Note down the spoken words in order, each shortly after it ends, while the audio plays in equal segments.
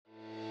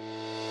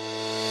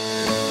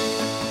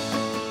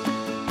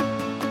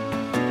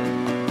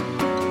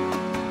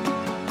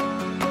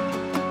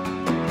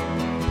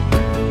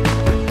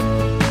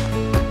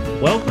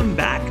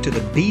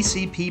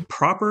BCP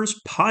Propers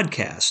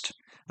Podcast,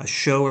 a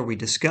show where we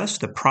discuss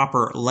the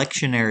proper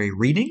lectionary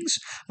readings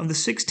of the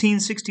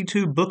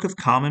 1662 Book of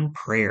Common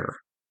Prayer.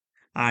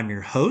 I'm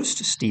your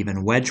host,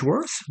 Stephen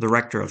Wedgeworth, the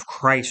rector of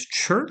Christ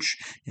Church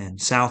in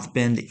South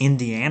Bend,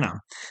 Indiana.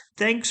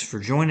 Thanks for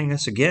joining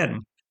us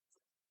again.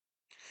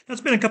 Now,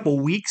 it's been a couple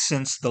weeks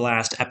since the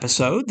last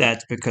episode.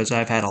 That's because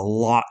I've had a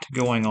lot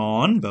going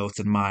on, both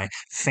in my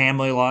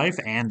family life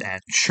and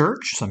at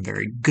church. Some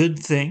very good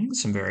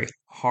things, some very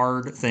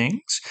hard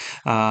things.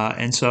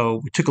 And so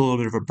we took a little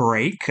bit of a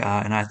break,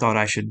 and I thought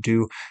I should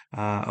do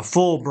a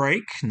full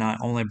break, not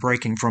only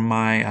breaking from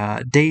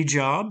my day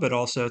job, but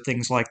also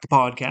things like the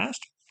podcast.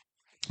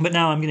 But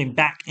now I'm getting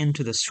back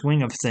into the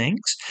swing of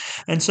things.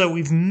 And so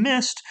we've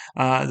missed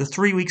the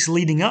 3 weeks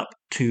leading up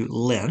to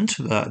Lent,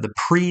 the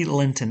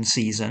pre-Lenten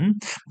season.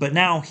 But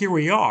now here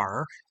we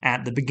are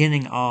at the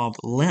beginning of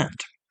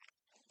Lent.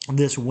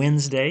 This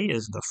Wednesday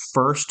is the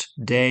first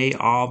day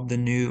of the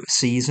new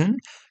season,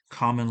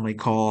 commonly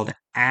called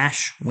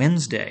Ash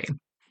Wednesday.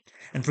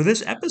 And for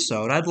this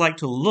episode, I'd like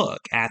to look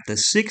at the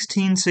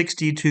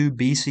 1662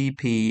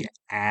 BCP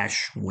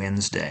Ash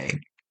Wednesday.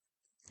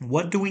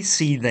 What do we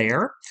see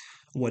there?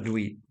 What do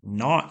we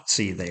not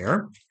see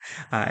there?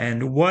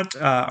 And what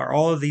are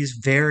all of these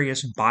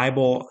various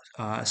Bible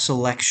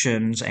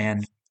selections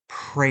and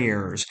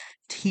prayers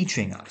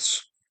teaching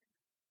us?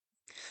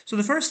 So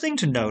the first thing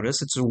to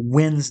notice, it's a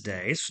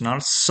Wednesday, it's not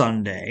a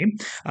Sunday.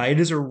 It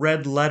is a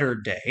red letter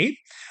day,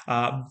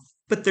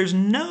 but there's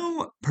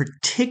no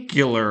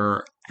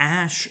particular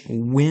Ash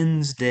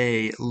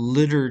Wednesday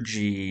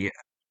liturgy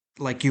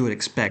like you would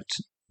expect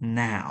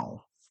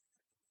now.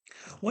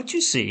 What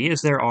you see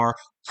is there are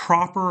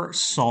proper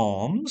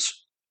psalms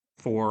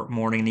for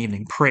morning and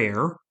evening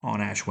prayer on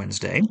Ash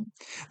Wednesday.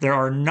 There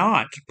are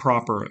not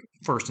proper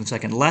first and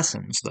second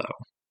lessons, though.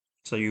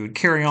 So you would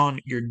carry on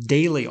your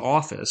daily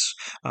office,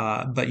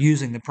 but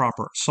using the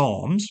proper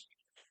psalms.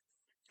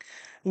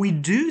 We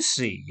do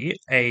see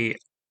a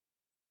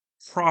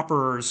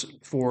propers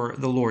for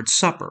the Lord's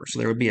Supper. So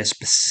there would be a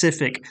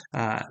specific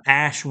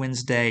Ash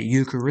Wednesday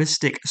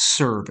Eucharistic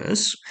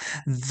service.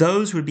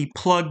 Those would be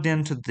plugged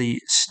into the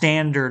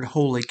standard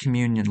Holy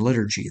Communion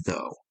liturgy,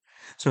 though.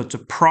 So it's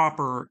a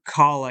proper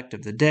collect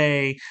of the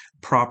day,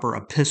 proper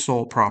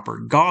epistle, proper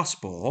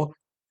gospel,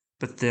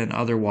 but then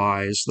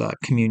otherwise the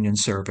communion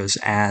service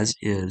as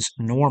is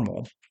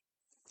normal.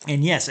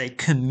 And yes, a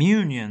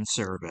communion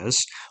service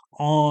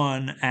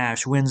on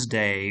Ash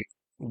Wednesday,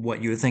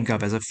 what you would think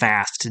of as a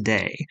fast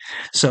day.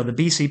 So the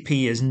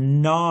BCP is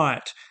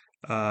not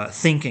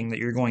thinking that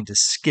you're going to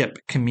skip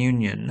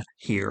communion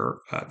here.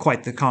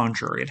 Quite the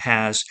contrary. It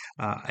has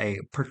a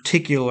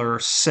particular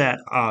set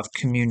of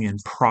communion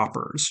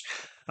propers.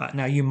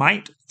 Now, you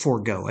might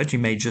forego it. You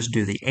may just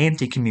do the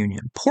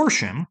anti-communion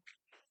portion.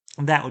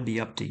 That would be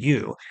up to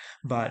you,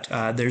 but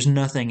there's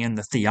nothing in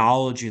the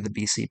theology of the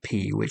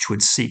BCP which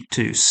would seek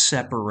to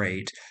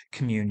separate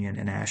communion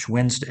and Ash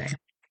Wednesday.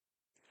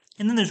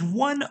 And then there's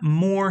one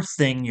more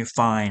thing you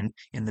find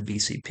in the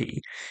BCP.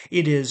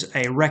 It is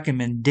a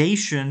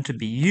recommendation to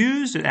be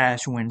used at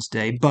Ash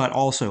Wednesday, but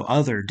also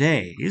other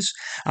days,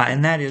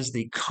 and that is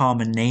the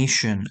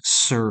Commination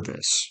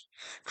service.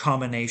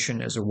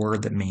 Commination is a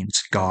word that means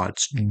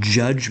God's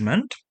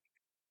judgment.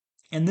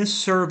 And this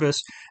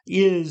service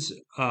is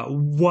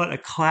what a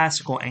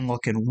classical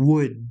Anglican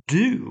would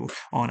do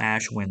on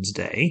Ash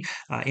Wednesday,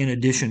 in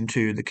addition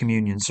to the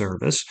communion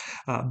service,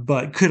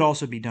 but could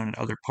also be done in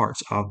other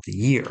parts of the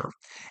year.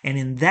 And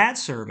in that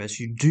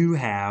service, you do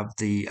have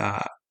the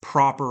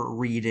proper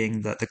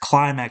reading. The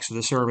climax of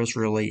the service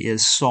really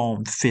is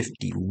Psalm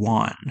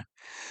 51.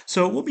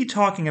 So we'll be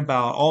talking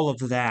about all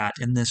of that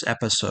in this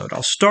episode.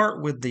 I'll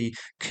start with the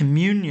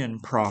communion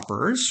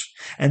propers,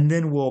 and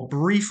then we'll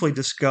briefly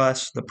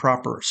discuss the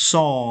proper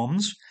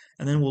psalms,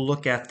 and then we'll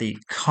look at the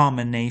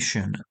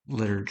commination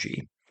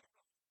liturgy.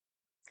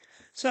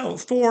 So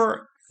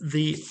for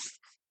the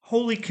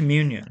Holy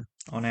Communion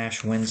on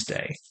Ash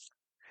Wednesday,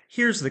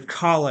 here's the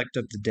collect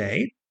of the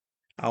day.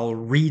 I'll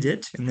read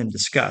it and then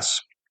discuss.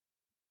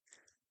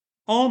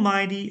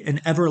 Almighty and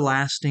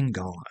everlasting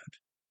God,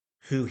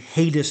 who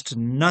hatest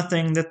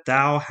nothing that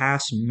thou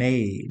hast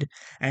made,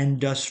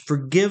 and dost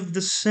forgive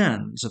the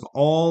sins of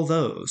all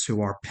those who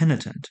are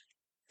penitent.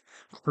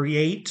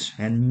 Create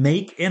and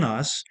make in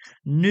us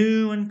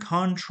new and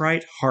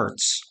contrite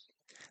hearts,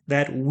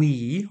 that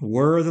we,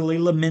 worthily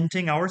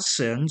lamenting our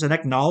sins and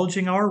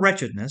acknowledging our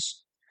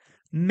wretchedness,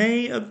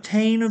 may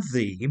obtain of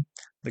thee,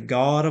 the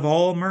God of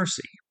all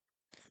mercy,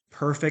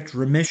 perfect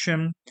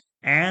remission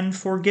and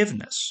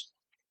forgiveness,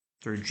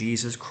 through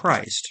Jesus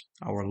Christ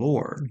our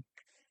Lord.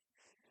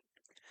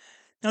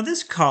 Now,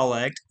 this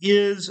collect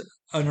is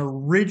an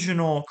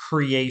original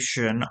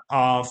creation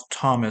of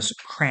Thomas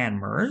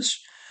Cranmer's,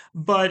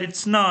 but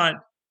it's not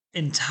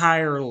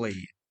entirely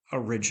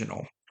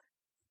original.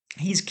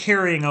 He's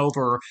carrying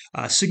over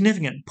a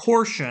significant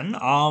portion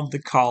of the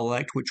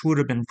collect, which would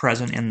have been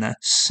present in the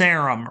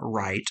Sarum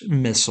Rite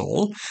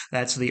Missal.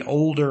 That's the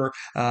older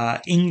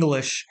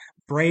English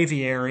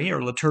breviary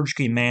or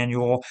liturgy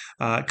manual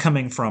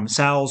coming from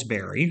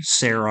Salisbury.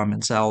 Sarum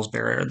and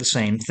Salisbury are the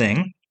same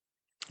thing.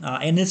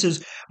 And this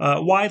is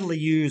widely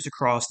used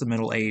across the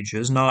Middle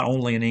Ages, not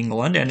only in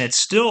England, and it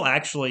still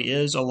actually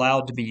is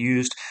allowed to be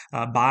used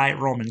by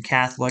Roman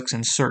Catholics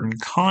in certain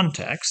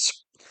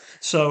contexts.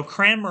 So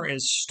Cranmer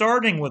is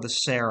starting with a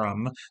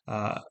Sarum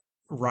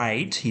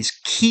right. He's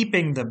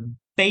keeping the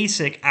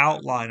basic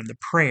outline of the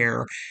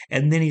prayer,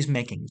 and then he's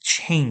making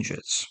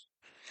changes.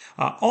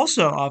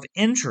 Also of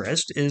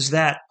interest is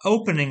that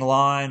opening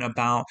line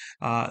about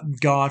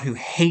God who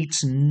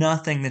hates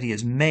nothing that he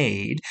has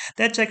made.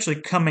 That's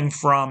actually coming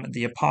from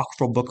the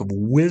apocryphal book of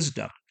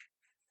Wisdom.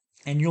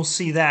 And you'll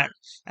see that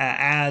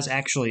as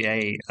actually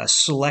a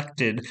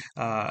selected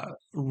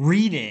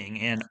reading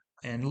in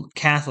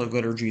Catholic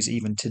liturgies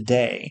even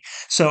today.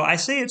 So I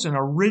say it's an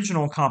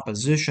original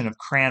composition of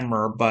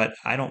Cranmer, but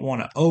I don't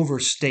want to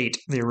overstate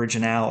the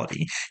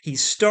originality.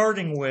 He's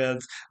starting with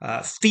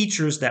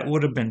features that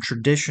would have been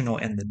traditional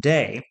in the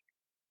day,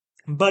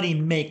 but he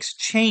makes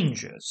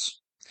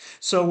changes.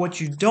 So what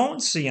you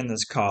don't see in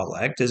this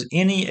collect is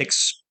any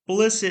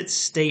explicit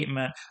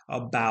statement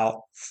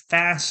about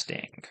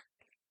fasting.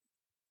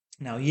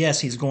 Now, yes,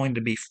 he's going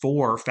to be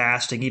for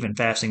fasting, even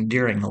fasting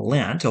during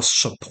Lent. He'll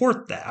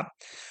support that.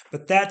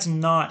 But that's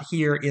not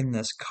here in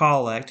this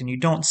collect, and you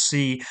don't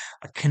see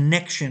a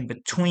connection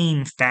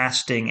between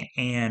fasting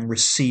and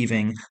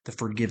receiving the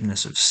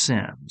forgiveness of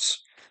sins.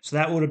 So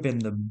that would have been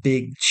the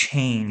big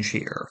change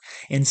here.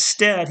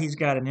 Instead, he's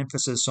got an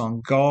emphasis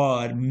on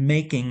God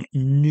making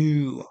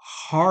new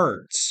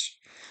hearts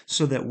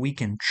so that we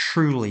can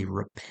truly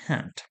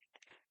repent.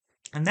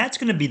 And that's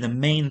going to be the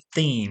main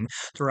theme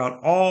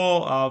throughout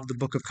all of the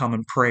Book of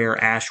Common Prayer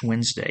Ash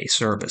Wednesday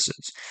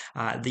services.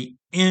 The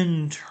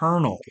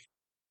internal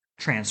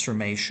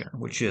transformation,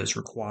 which is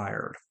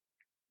required.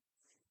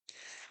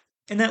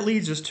 And that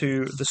leads us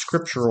to the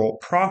scriptural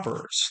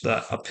propers.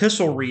 The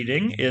epistle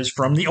reading is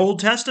from the Old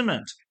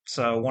Testament.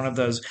 So, one of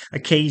those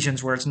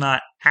occasions where it's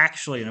not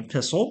actually an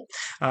epistle.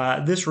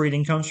 This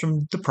reading comes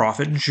from the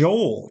prophet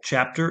Joel,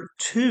 chapter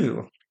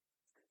 2.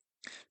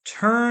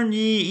 Turn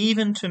ye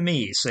even to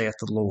me, saith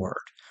the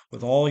Lord,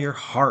 with all your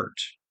heart,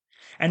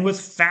 and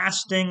with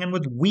fasting, and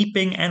with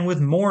weeping, and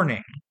with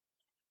mourning,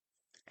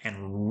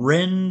 and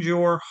rend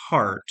your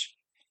heart,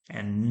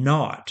 and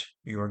not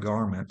your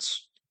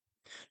garments.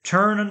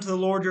 Turn unto the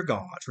Lord your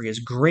God, for he is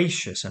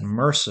gracious and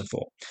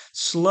merciful,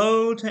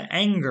 slow to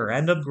anger,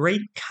 and of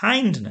great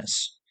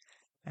kindness,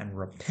 and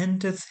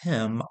repenteth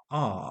him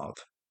of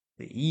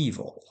the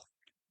evil.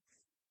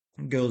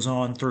 It goes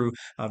on through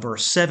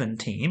verse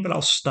 17, but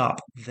I'll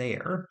stop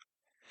there.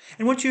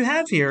 And what you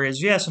have here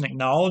is, yes, an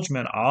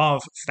acknowledgement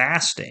of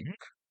fasting.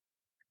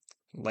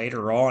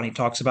 Later on, he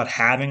talks about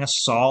having a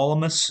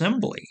solemn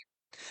assembly.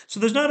 So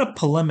there's not a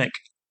polemic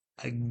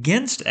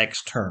against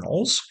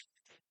externals,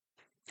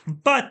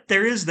 but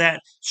there is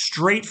that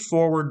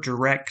straightforward,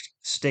 direct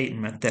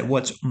statement that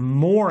what's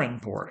more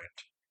important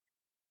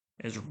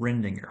is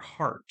rending your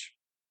heart.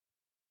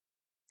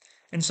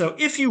 And so,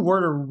 if you were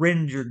to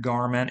rend your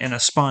garment in a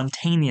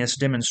spontaneous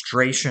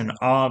demonstration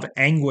of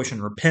anguish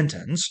and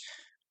repentance,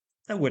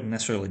 that wouldn't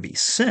necessarily be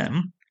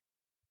sin.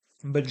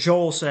 But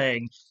Joel's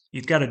saying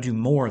you've got to do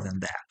more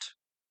than that.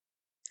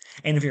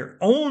 And if you're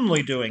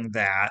only doing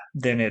that,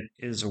 then it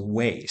is a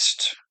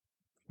waste.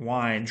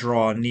 Why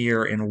draw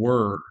near in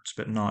words,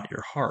 but not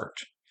your heart?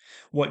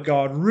 What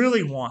God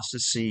really wants to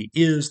see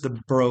is the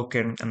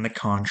broken and the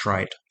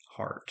contrite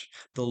heart,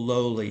 the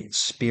lowly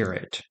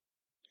spirit.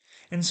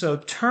 And so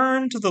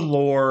turn to the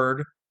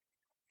Lord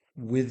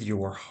with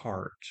your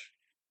heart,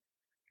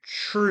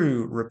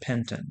 true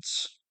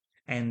repentance,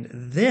 and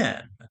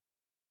then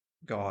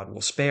God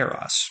will spare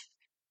us.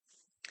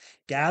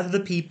 Gather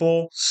the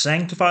people,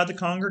 sanctify the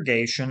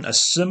congregation,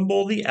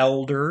 assemble the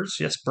elders.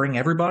 Yes, bring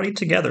everybody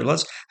together.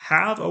 Let's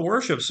have a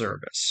worship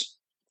service.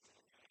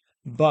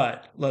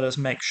 But let us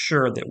make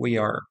sure that we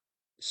are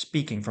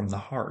speaking from the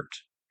heart,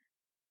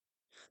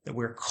 that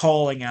we're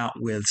calling out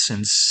with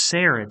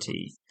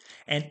sincerity.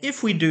 And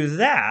if we do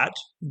that,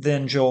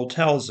 then Joel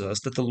tells us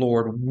that the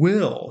Lord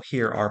will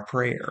hear our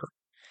prayer.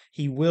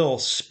 He will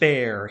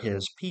spare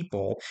his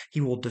people.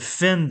 He will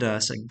defend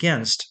us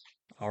against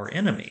our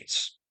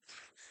enemies.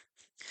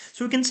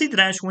 So we can see that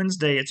Ash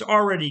Wednesday, it's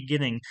already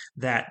getting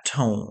that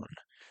tone.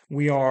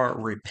 We are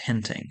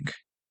repenting.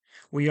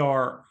 We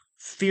are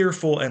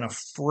fearful and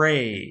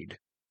afraid,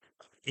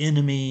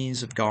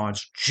 enemies of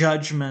God's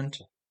judgment,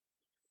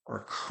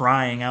 or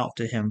crying out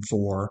to him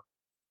for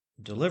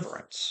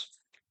deliverance.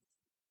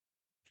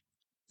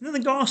 And then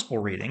the gospel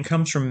reading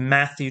comes from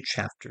Matthew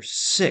chapter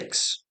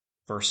 6,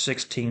 verse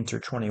 16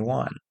 through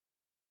 21.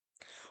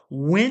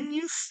 When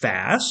you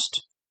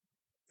fast,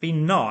 be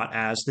not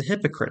as the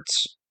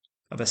hypocrites,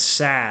 of a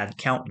sad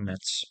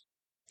countenance,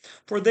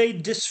 for they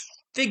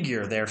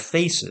disfigure their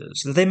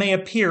faces, that they may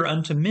appear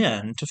unto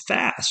men to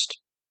fast.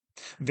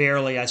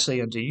 Verily I say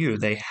unto you,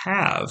 they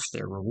have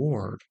their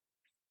reward.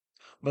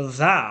 But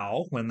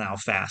thou, when thou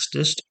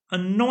fastest,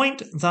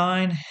 anoint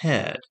thine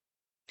head,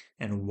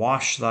 and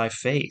wash thy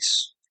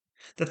face,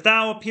 that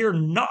thou appear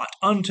not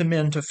unto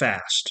men to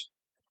fast,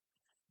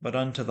 but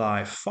unto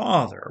thy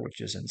Father which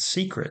is in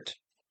secret.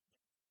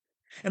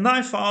 And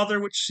thy Father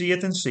which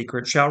seeth in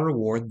secret shall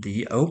reward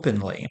thee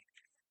openly.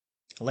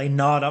 Lay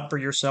not up for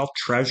yourself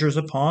treasures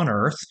upon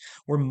earth,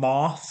 where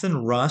moth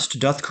and rust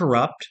doth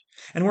corrupt,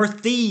 and where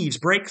thieves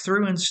break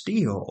through and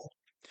steal.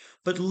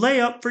 But lay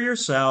up for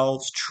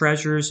yourselves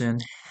treasures in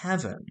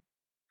heaven,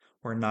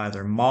 where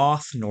neither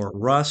moth nor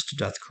rust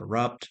doth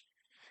corrupt,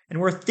 and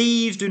where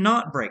thieves do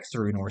not break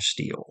through nor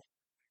steal.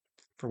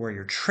 For where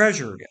your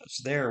treasure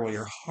is, there will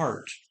your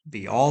heart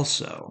be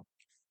also.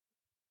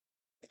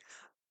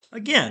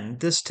 Again,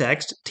 this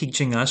text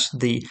teaching us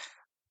the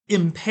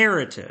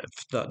imperative,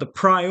 the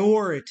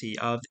priority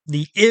of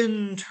the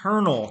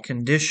internal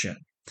condition.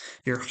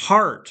 Your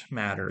heart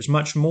matters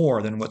much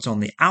more than what's on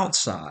the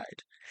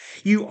outside.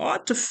 You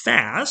ought to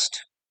fast.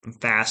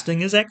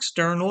 Fasting is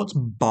external, it's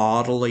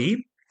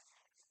bodily.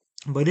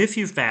 But if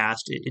you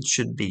fast, it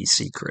should be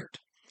secret.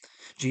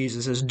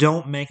 Jesus says,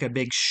 don't make a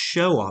big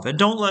show of it.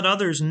 Don't let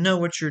others know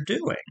what you're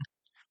doing.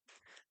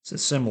 This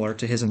is similar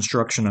to his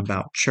instruction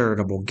about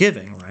charitable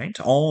giving, right?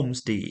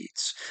 Alms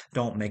deeds.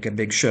 Don't make a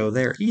big show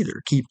there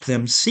either. Keep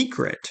them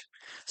secret.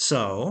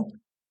 So,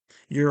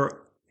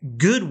 your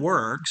good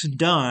works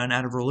done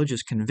out of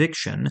religious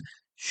conviction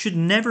should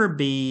never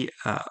be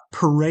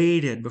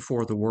paraded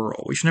before the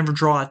world. We should never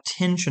draw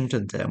attention to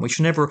them. We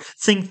should never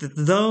think that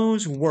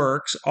those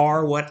works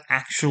are what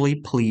actually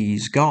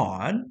please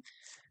God.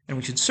 And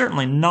we should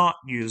certainly not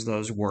use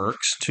those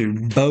works to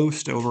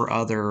boast over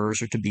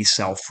others or to be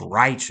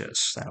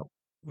self-righteous. That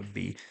would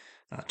be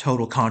a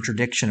total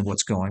contradiction of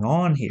what's going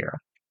on here.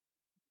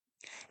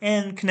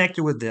 And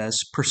connected with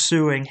this,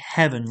 pursuing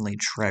heavenly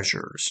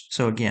treasures.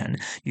 So again,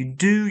 you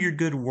do your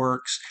good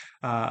works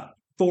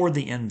for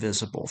the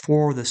invisible,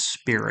 for the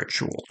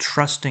spiritual,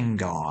 trusting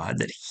God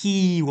that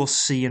He will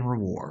see and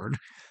reward.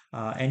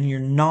 And you're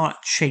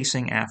not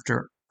chasing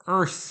after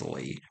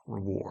earthly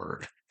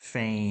reward,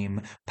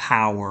 fame,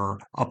 power,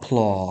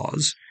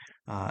 applause.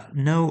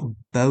 No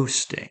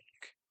boasting,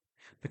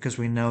 because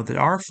we know that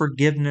our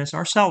forgiveness,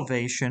 our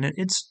salvation,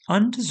 it's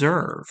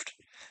undeserved.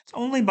 It's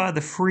only by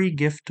the free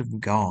gift of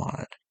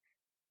God.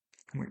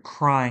 We're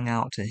crying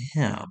out to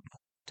Him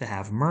to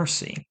have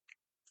mercy.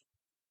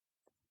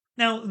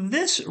 Now,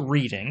 this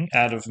reading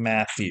out of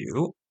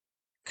Matthew,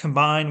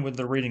 combined with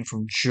the reading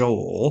from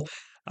Joel,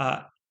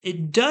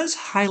 it does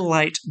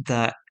highlight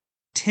the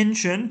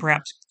tension,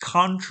 perhaps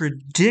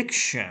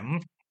contradiction,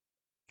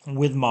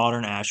 with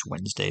modern Ash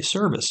Wednesday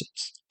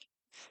services.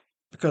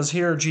 Because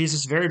here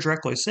Jesus very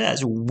directly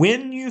says,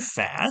 when you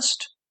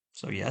fast,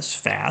 so yes,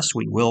 fast,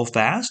 we will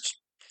fast.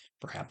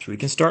 Perhaps we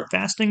can start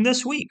fasting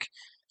this week.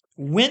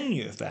 When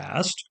you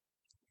fast,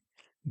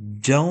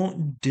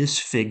 don't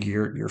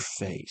disfigure your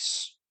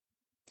face.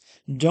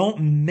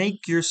 Don't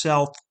make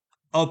yourself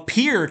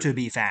appear to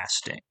be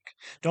fasting.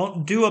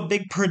 Don't do a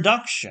big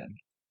production.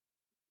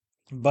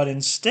 But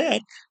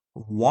instead,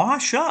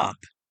 wash up.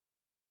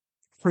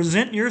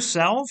 Present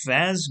yourself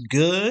as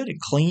good,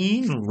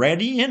 clean,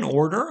 ready, in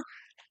order,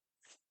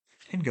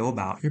 and go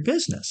about your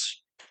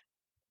business.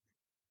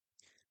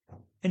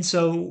 And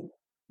so,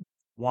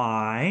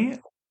 why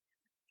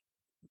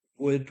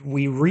would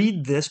we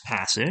read this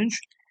passage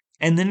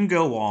and then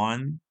go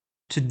on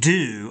to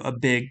do a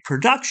big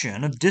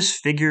production of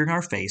disfiguring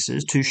our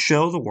faces to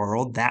show the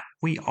world that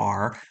we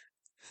are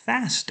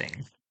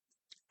fasting?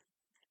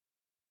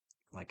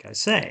 Like I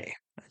say,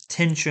 a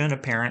tension,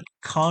 apparent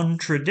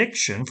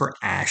contradiction for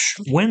Ash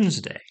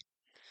Wednesday.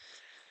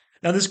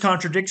 Now, this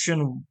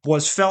contradiction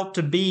was felt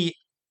to be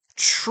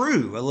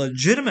true, a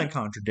legitimate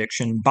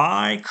contradiction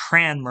by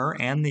Cranmer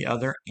and the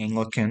other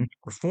Anglican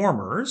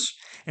reformers.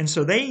 And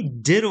so they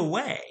did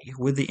away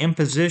with the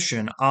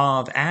imposition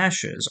of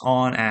ashes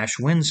on Ash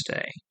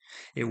Wednesday.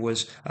 It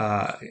was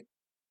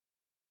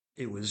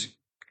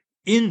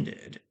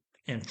ended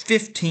in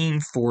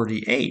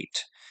 1548.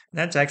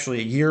 That's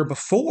actually a year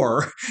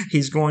before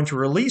he's going to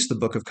release the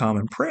Book of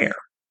Common Prayer.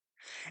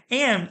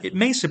 And it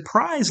may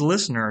surprise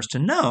listeners to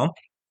know,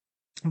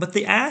 but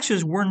the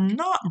ashes were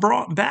not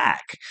brought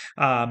back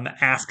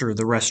after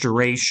the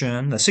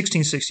Restoration. The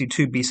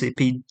 1662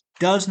 BCP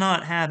does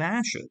not have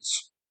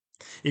ashes.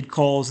 It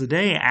calls the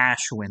day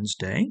Ash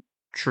Wednesday,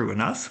 true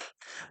enough,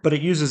 but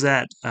it uses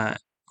that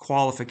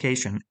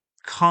qualification,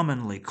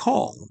 commonly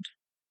called.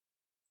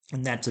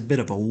 And that's a bit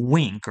of a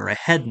wink or a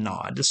head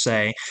nod to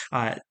say,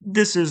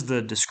 this is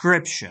the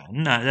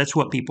description. That's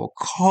what people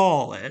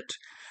call it.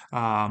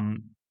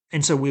 And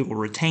so we will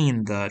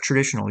retain the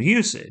traditional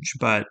usage,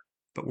 but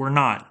we're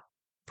not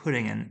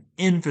putting an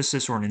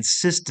emphasis or an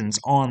insistence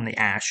on the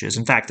ashes.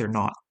 In fact, they're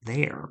not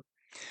there.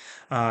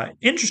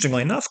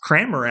 Interestingly enough,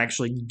 Cranmer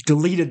actually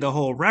deleted the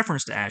whole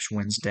reference to Ash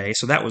Wednesday,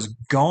 so that was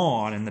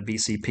gone in the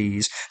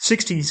BCPs.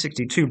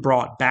 1662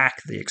 brought back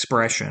the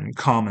expression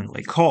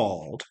commonly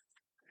called,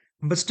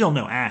 but still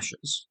no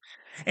ashes.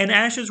 And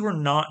ashes were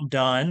not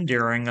done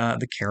during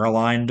the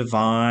Caroline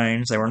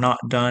Divines. They were not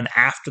done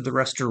after the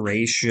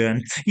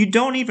Restoration. You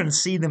don't even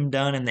see them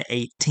done in the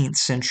 18th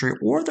century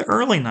or the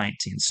early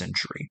 19th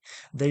century.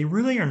 They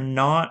really are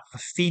not a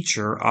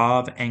feature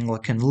of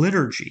Anglican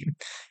liturgy.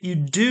 You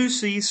do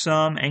see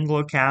some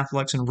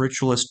Anglo-Catholics and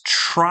ritualists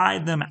try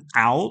them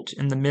out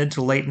in the mid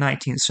to late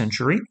 19th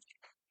century,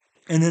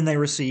 and then they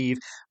receive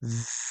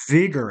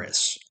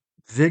vigorous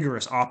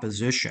vigorous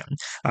opposition.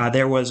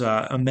 There was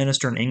a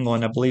minister in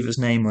England, I believe his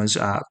name was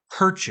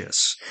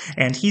Purchase,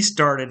 and he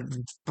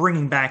started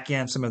bringing back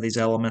in some of these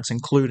elements,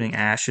 including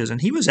ashes,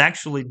 and he was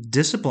actually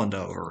disciplined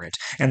over it.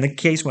 And the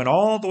case went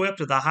all the way up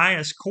to the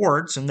highest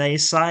courts, and they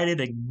sided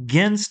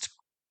against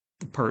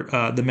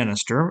the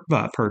minister,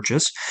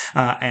 Purchase,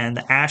 and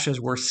the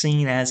ashes were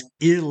seen as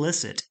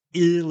illicit,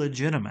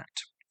 illegitimate.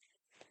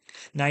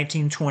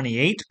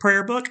 1928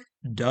 prayer book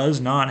does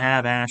not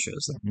have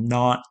ashes. They're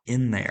not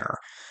in there.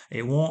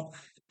 It won't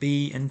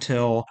be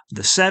until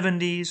the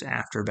 70s,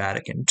 after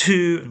Vatican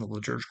II and the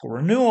liturgical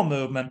renewal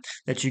movement,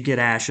 that you get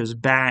ashes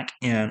back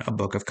in a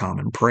Book of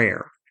Common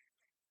Prayer.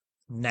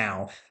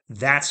 Now,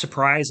 that's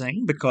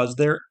surprising because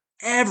they're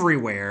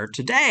everywhere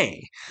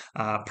today.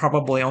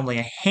 Probably only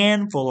a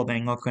handful of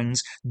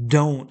Anglicans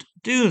don't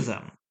do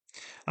them.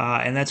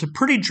 And that's a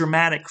pretty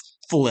dramatic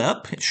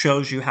flip. It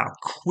shows you how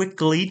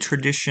quickly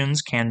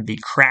traditions can be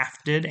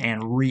crafted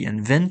and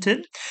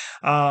reinvented.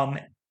 Um,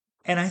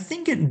 and I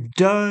think it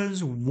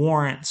does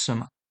warrant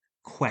some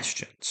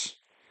questions.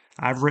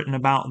 I've written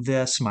about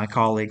this. My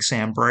colleague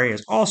Sam Bray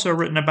has also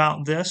written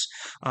about this.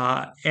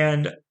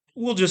 And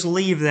we'll just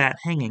leave that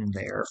hanging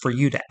there for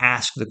you to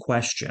ask the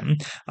question.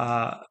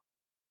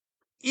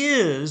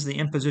 Is the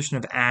imposition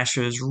of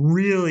ashes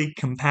really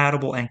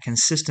compatible and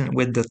consistent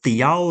with the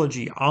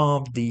theology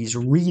of these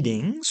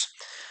readings?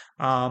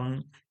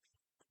 Um,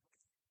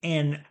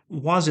 and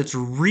was its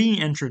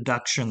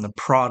reintroduction the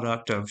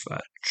product of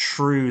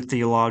true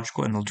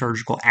theological and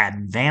liturgical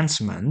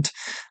advancement,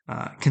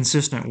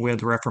 consistent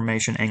with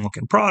Reformation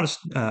Anglican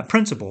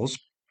principles?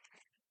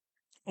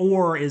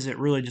 Or is it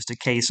really just a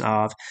case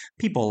of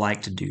people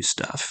like to do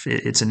stuff?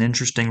 It's an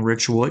interesting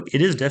ritual.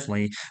 It is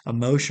definitely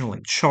emotionally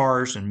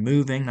charged and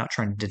moving, not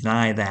trying to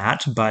deny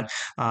that, but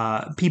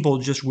people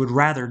just would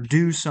rather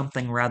do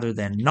something rather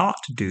than not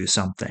do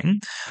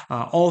something.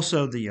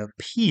 Also, the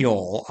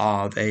appeal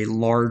of a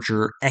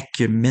larger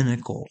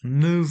ecumenical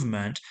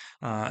movement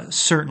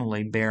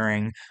certainly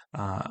bearing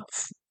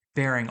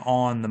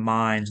on the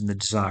minds and the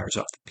desires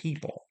of the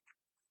people.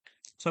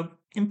 So,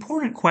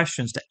 important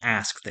questions to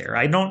ask there.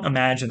 I don't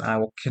imagine I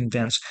will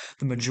convince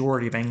the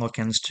majority of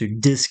Anglicans to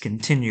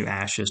discontinue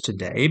ashes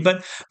today,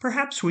 but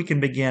perhaps we can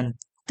begin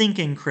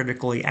thinking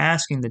critically,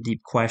 asking the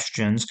deep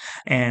questions,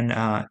 and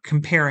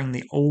comparing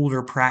the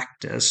older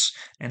practice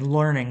and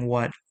learning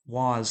what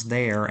was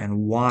there and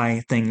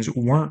why things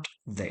weren't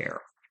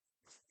there.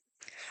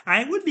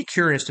 I would be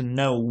curious to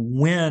know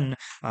when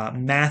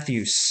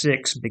Matthew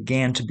 6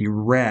 began to be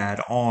read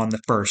on the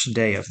first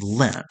day of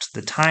Lent.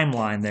 The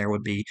timeline there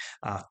would be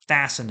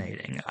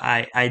fascinating.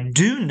 I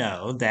do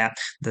know that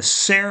the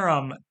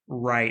Sarum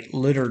Rite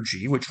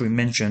liturgy, which we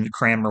mentioned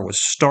Cranmer was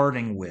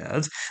starting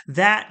with,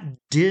 that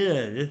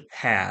did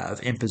have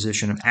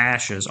imposition of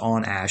ashes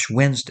on Ash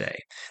Wednesday.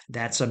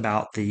 That's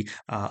about the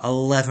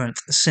 11th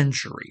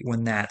century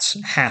when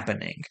that's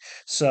happening.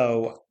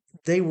 So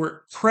they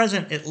were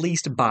present at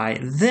least by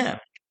then.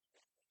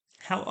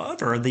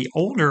 However, the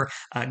older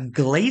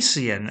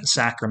Galatian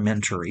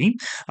sacramentary,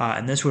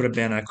 and this would have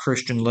been a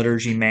Christian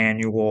liturgy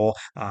manual,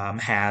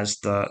 has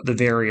the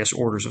various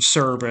orders of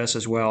service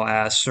as well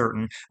as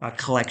certain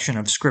collection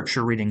of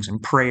scripture readings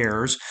and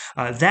prayers.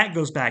 That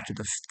goes back to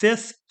the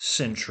 5th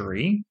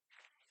century.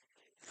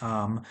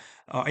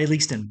 At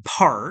least in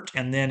part,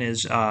 and then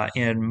is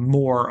in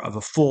more of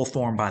a full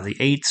form by the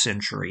 8th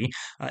century.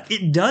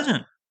 It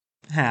doesn't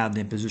have the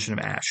imposition of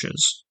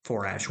ashes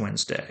for Ash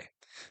Wednesday.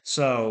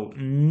 So,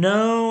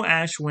 no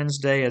Ash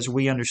Wednesday as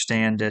we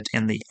understand it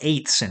in the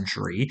 8th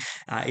century.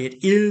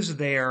 It is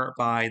there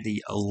by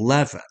the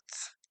 11th.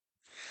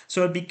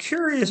 So I'd be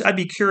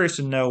curious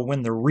to know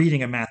when the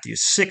reading of Matthew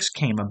 6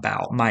 came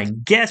about. My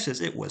guess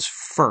is it was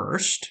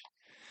first,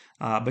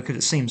 because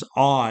it seems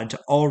odd to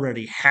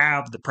already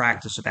have the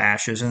practice of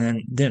ashes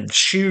and then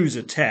choose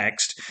a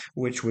text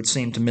which would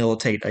seem to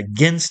militate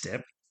against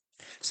it.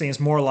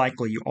 Seems more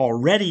likely you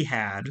already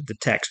had the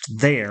text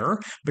there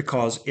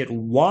because it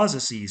was a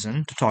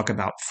season to talk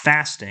about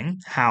fasting,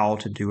 how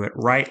to do it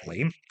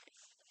rightly.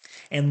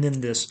 And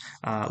then this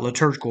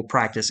liturgical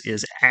practice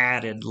is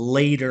added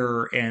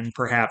later, and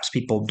perhaps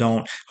people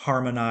don't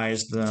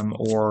harmonize them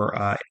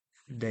or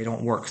they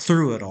don't work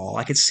through it all.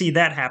 I could see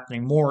that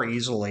happening more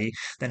easily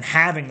than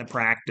having the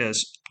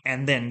practice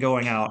and then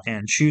going out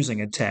and choosing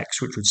a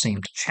text which would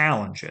seem to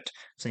challenge it.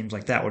 Seems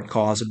like that would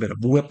cause a bit of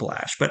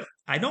whiplash, but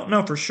I don't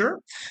know for sure.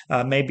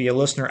 Maybe a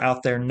listener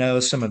out there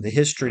knows some of the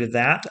history to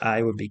that.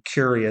 I would be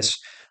curious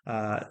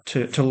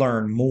to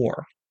learn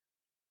more.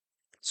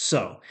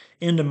 So,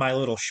 into my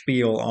little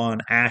spiel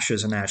on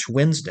Ashes and Ash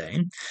Wednesday.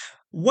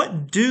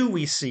 What do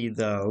we see,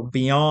 though,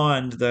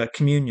 beyond the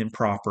communion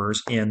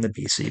propers in the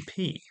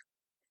BCP?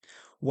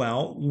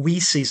 Well, we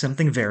see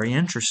something very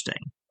interesting.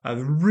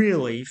 A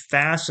really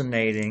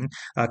fascinating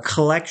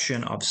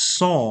collection of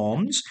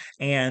psalms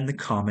and the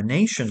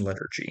Commination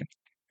liturgy.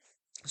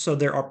 So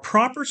there are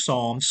proper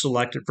psalms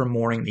selected for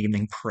morning and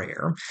evening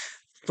prayer,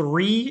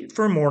 3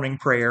 for morning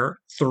prayer,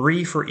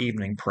 3 for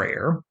evening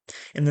prayer.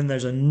 And then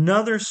there's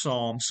another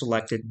psalm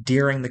selected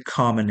during the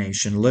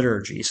Commination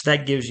liturgy. So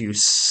that gives you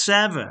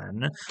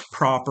 7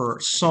 proper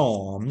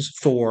psalms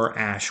for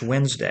Ash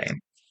Wednesday.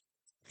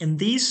 And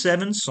these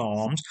 7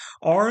 psalms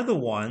are the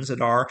ones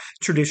that are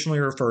traditionally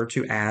referred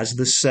to as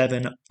the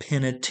 7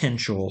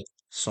 penitential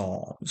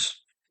psalms.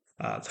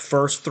 The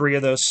first 3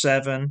 of those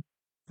 7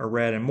 are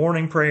read in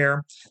morning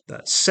prayer.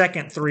 The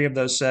second 3 of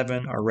those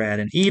 7 are read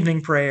in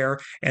evening prayer.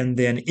 And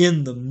then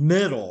in the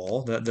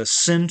middle, the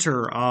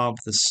center of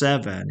the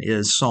 7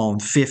 is Psalm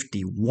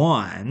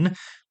 51,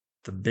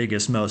 the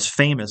biggest, most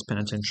famous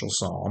penitential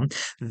psalm.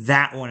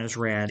 That one is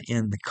read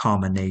in the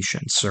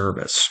Commination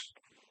service.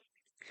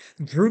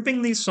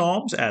 Grouping these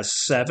psalms as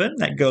 7,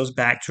 that goes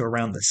back to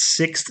around the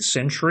 6th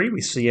century.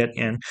 We see it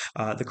in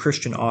the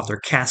Christian author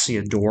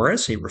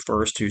Cassiodorus. He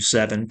refers to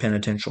 7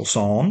 penitential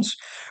psalms.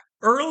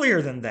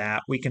 Earlier than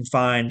that, we can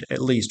find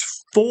at least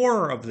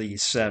 4 of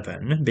these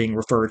 7 being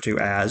referred to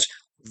as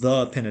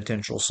the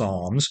penitential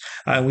psalms.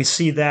 We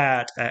see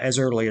that as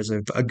early as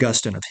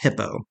Augustine of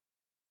Hippo.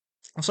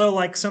 So,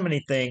 like so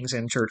many things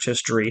in church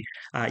history,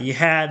 you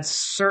had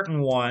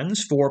certain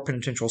ones, 4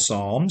 penitential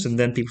psalms, and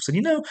then people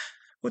said,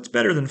 what's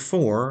better than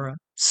 4?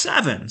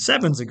 7.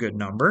 Seven's a good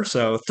number.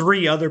 So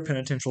 3 other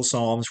penitential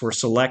psalms were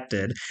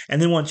selected, and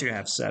then once you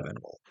have 7,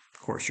 well,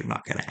 of course, you're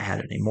not going to add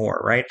any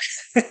more, right?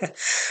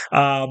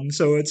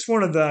 So it's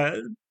one of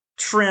the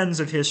trends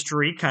of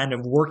history, kind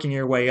of working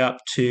your way up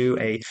to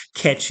a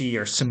catchy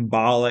or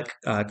symbolic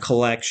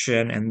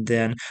collection, and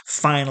then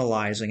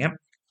finalizing it.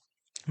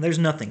 There's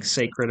nothing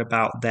sacred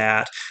about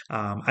that.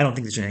 I don't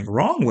think there's anything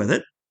wrong with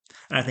it.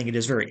 And I think it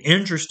is very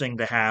interesting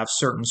to have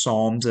certain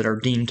psalms that are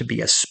deemed to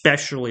be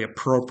especially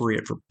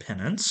appropriate for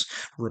penance,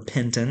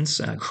 repentance,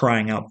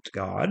 crying out to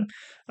God.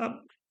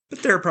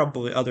 But there are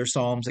probably other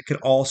psalms that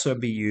could also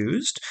be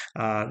used.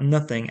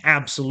 Nothing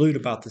absolute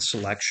about the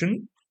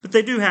selection. But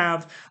they do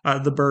have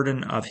the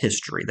burden of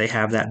history. They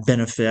have that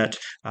benefit,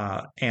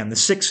 and the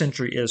 6th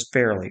century is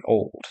fairly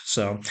old.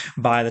 So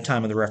by the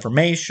time of the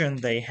Reformation,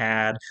 they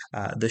had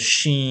the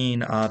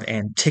sheen of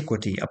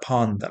antiquity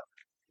upon them.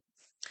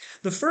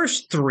 The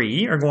first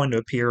 3 are going to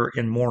appear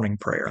in morning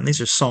prayer, and these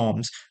are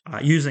Psalms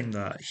using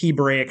the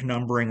Hebraic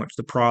numbering which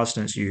the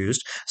Protestants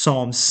used,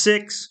 Psalm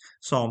 6,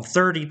 Psalm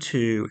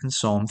 32, and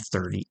Psalm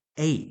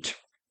 38.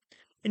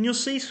 And you'll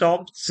see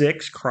Psalm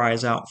 6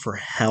 cries out for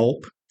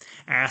help,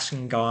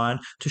 asking God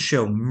to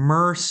show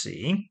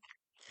mercy,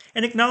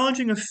 and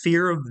acknowledging a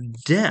fear of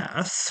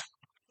death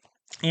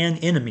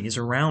and enemies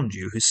around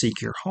you who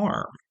seek your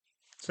harm.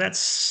 So that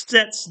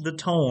sets the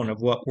tone of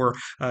what we're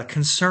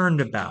concerned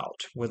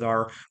about with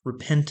our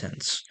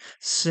repentance.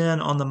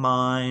 Sin on the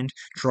mind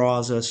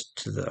draws us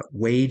to the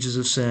wages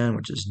of sin,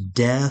 which is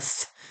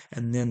death,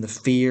 and then the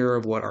fear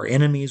of what our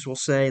enemies will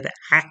say, the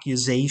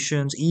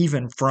accusations,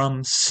 even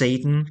from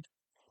Satan.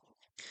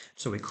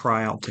 So we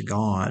cry out to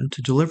God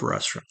to deliver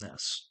us from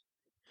this.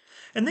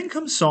 And then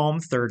comes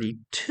Psalm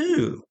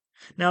 32.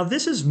 Now,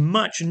 this is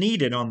much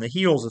needed on the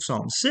heels of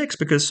Psalm 6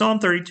 because Psalm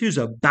 32 is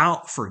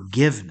about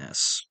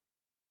forgiveness.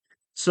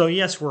 So,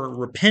 yes, we're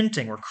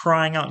repenting, we're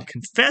crying out and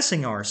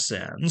confessing our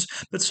sins,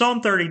 but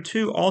Psalm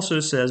 32 also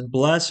says,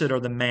 "Blessed are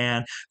the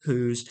man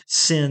whose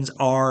sins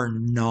are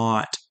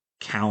not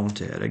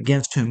counted,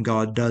 against whom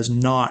God does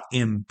not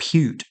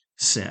impute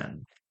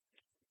sin."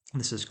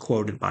 This is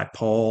quoted by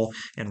Paul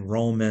in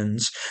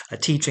Romans,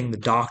 teaching the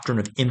doctrine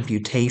of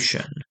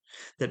imputation,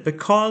 that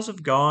because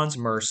of God's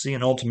mercy,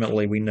 and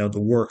ultimately we know the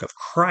work of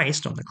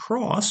Christ on the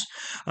cross,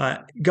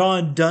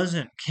 God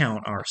doesn't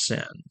count our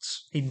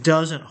sins. He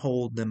doesn't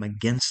hold them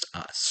against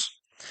us.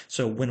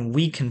 So when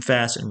we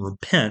confess and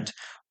repent,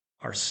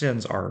 our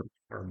sins are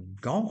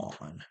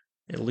gone,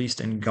 at least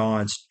in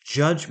God's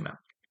judgment.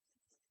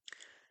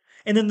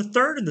 And then the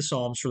third of the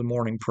Psalms for the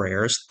morning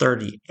prayer is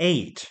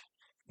 38,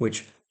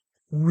 which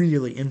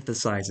really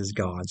emphasizes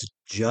God's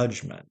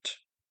judgment,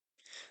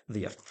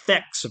 the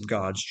effects of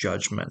God's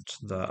judgment,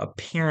 the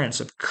appearance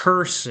of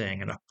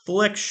cursing and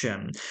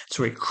affliction.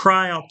 So we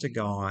cry out to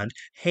God,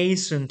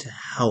 hasten to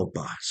help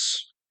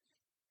us.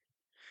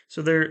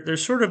 So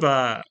there's sort of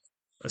a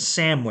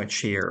sandwich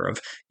here of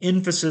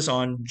emphasis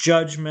on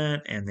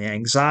judgment and the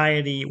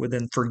anxiety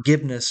within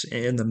forgiveness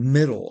in the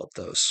middle of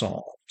those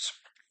psalms.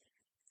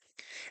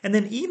 And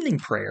then evening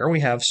prayer, we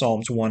have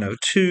Psalms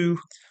 102,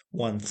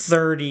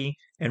 130,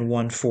 and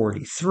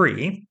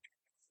 143.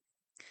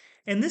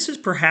 And this is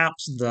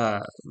perhaps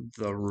the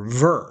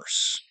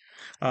reverse.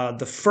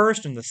 The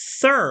first and the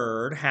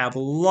third have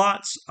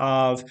lots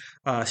of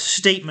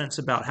statements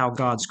about how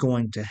God's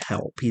going to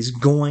help. He's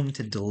going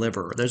to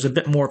deliver. There's a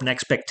bit more of an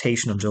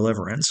expectation of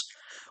deliverance.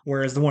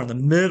 whereas the one in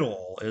the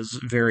middle is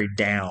very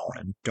down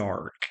and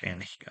dark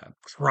and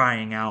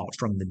crying out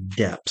from the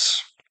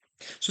depths.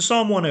 So,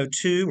 Psalm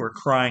 102, we're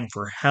crying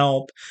for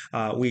help.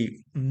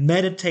 We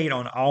meditate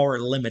on our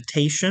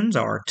limitations,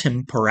 our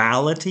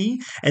temporality,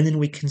 and then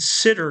we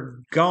consider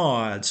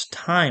God's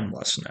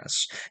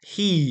timelessness.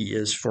 He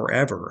is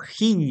forever,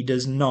 He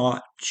does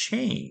not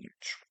change.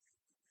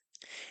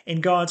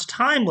 And God's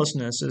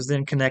timelessness is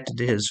then connected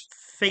to His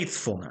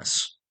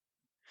faithfulness.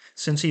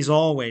 Since He's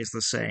always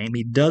the same,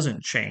 He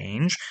doesn't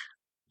change.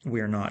 We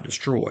are not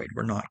destroyed,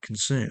 we're not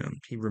consumed.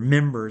 He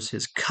remembers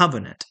His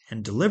covenant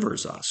and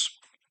delivers us.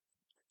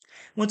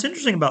 What's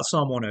interesting about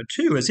Psalm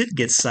 102 is it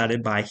gets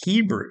cited by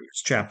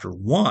Hebrews chapter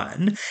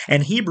 1,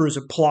 and Hebrews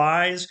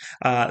applies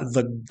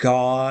the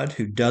God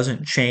who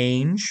doesn't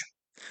change,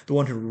 the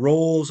one who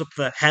rolls up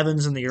the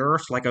heavens and the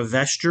earth like a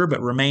vesture but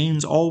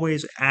remains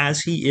always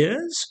as He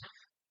is,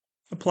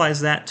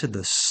 applies that to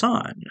the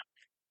Son.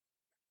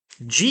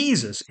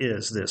 Jesus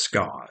is this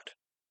God.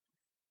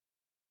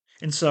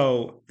 And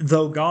so,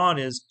 though God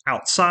is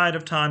outside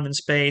of time and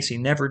space, He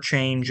never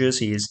changes,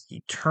 He is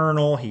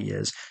eternal, He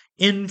is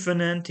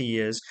infinite, He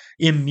is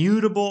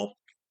immutable.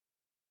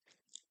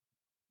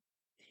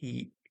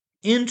 He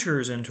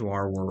enters into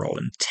our world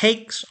and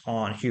takes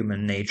on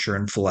human nature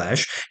and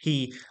flesh.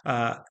 He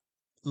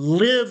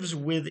lives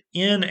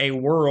within a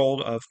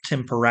world of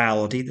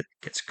temporality that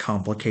gets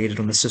complicated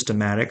on the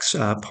systematics.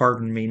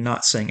 Pardon me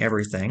not saying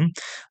everything.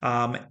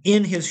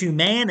 In His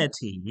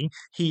humanity,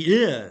 He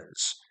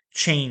is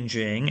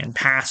changing and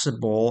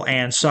passable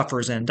and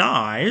suffers and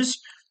dies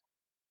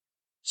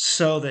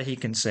so that He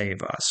can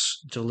save us,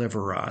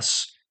 deliver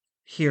us,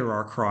 hear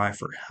our cry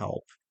for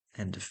help,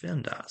 and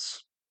defend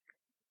us.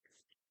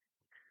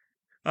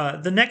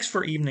 The next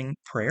for evening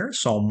prayer,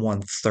 Psalm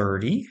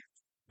 130.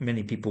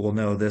 Many people will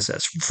know this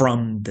as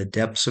 "From the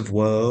depths of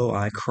woe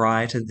I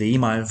cry to thee,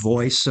 my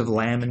voice of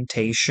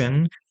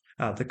lamentation."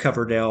 The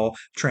Coverdale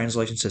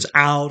translation says,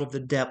 "Out of the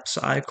depths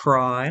I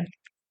cry."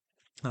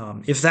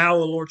 If thou,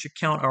 O Lord, should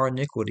count our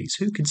iniquities,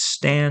 who could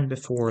stand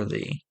before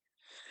thee?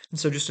 And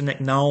so just an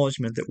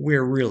acknowledgement that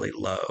we're really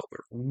low.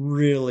 We're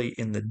really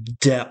in the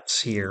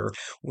depths here.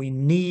 We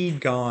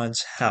need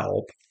God's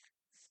help.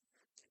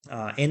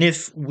 And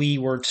if we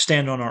were to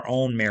stand on our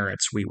own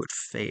merits, we would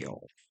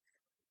fail.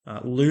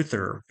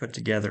 Luther put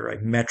together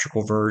a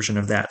metrical version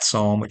of that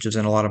psalm, which is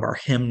in a lot of our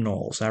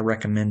hymnals. I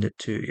recommend it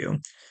to you.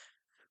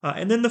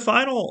 And then the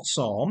final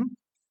psalm,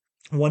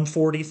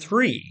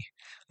 143.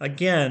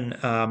 Again,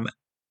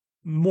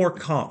 more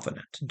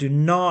confident. Do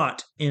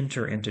not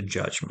enter into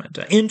judgment.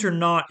 Enter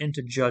not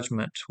into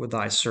judgment with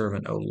thy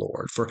servant, O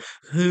Lord, for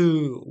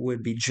who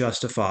would be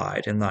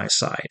justified in thy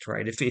sight,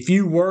 right? If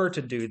you were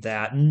to do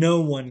that,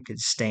 no one could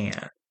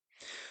stand.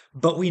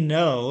 But we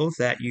know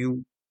that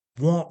you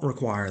won't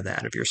require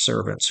that of your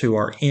servants who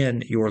are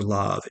in your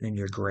love and in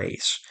your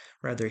grace.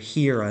 Rather,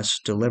 hear us,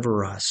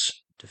 deliver us,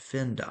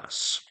 defend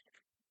us.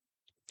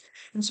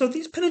 And so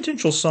these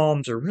penitential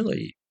psalms are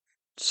really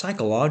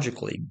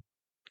psychologically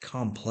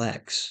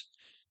complex.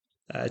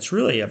 It's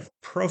really a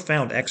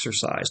profound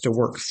exercise to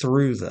work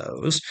through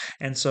those.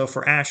 And so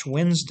for Ash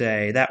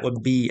Wednesday, that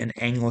would be an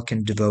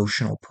Anglican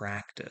devotional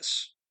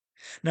practice.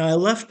 Now, I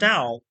left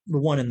out the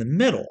one in the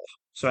middle.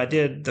 So I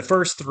did the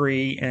first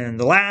three and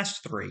the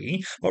last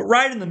three, but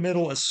right in the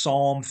middle is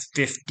Psalm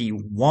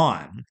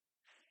 51.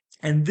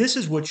 And this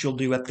is what you'll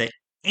do at the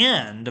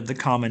end of the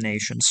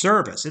Commination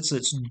service. It's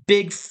its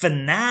big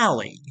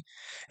finale.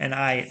 And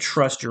I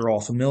trust you're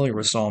all familiar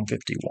with Psalm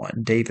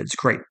 51, David's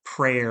great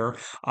prayer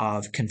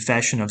of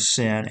confession of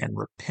sin and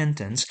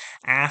repentance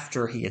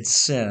after he had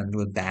sinned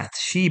with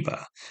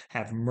Bathsheba.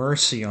 Have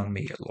mercy on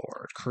me,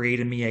 Lord. Create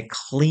in me a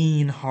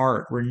clean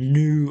heart.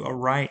 Renew a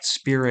right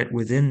spirit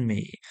within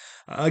me.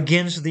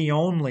 Against thee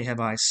only have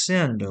I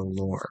sinned, O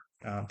Lord.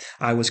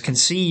 I was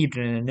conceived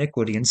in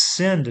iniquity, and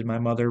sin did my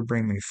mother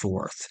bring me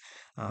forth.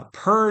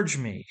 Purge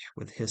me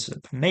with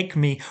hyssop, make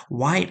me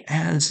white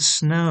as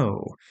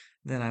snow.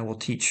 Then I will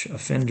teach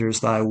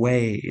offenders thy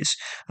ways.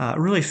 A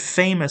really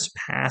famous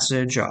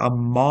passage, a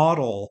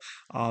model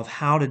of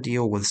how to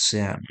deal with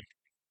sin,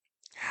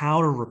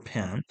 how to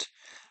repent,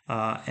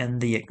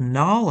 and the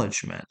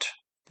acknowledgement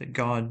that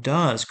God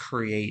does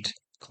create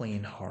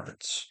clean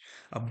hearts.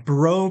 A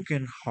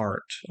broken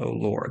heart, O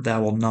Lord,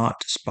 thou wilt not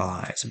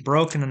despise. A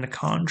broken and a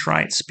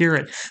contrite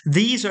spirit.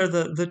 These are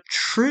the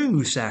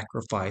true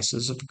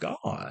sacrifices of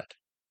God.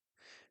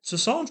 So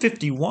Psalm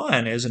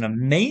 51 is an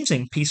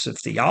amazing piece of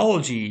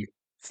theology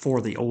for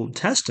the Old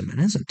Testament,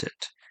 isn't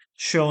it?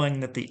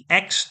 Showing that the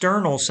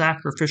external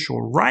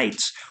sacrificial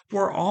rites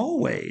were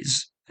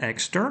always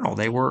external.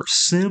 They were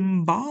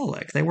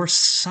symbolic. They were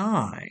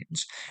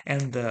signs.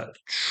 And the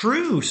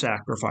true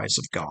sacrifice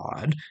of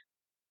God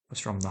was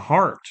from the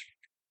heart.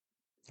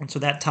 And so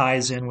that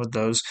ties in with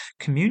those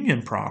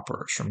communion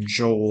propers from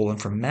Joel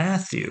and from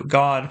Matthew.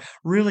 God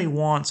really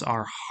wants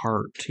our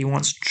heart. He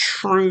wants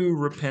true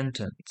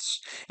repentance.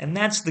 And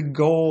that's the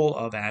goal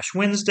of Ash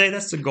Wednesday.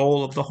 That's the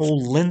goal of the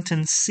whole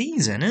Lenten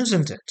season,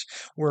 isn't it?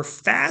 We're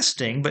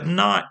fasting, but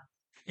not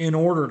in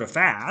order to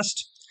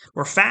fast.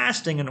 We're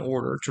fasting in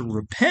order to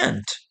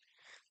repent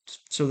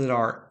so that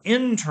our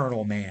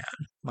internal man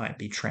might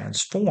be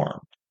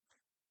transformed.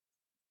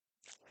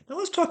 Now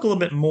let's talk a little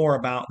bit more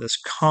about this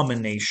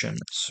commination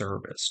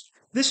service.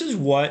 This is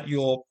what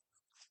you'll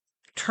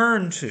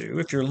turn to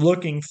if you're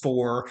looking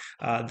for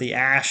the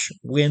Ash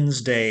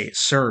Wednesday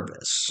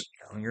service.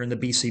 You're in the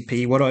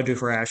BCP. What do I do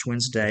for Ash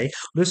Wednesday?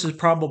 This is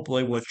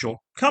probably what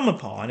you'll come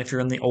upon if you're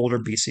in the older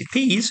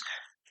BCPs,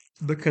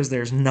 because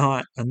there's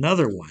not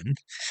another one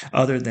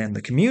other than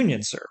the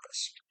communion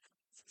service.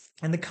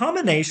 And the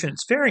commination,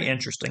 it's very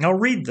interesting. I'll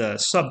read the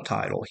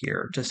subtitle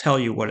here to tell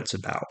you what it's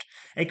about.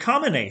 A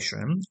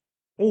commination,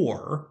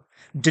 or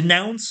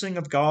denouncing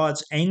of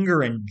God's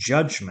anger and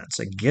judgments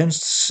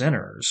against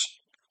sinners,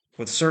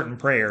 with certain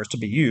prayers to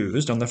be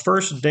used on the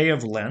first day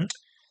of Lent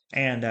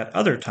and at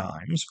other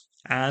times,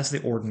 as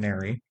the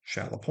ordinary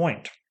shall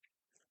appoint.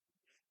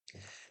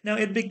 Now,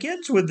 it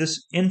begins with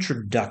this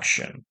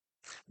introduction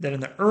that in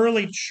the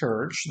early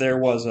church there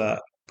was a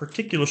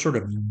particular sort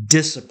of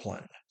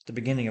discipline at the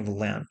beginning of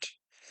Lent.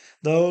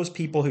 Those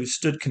people who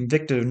stood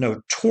convicted of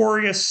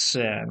notorious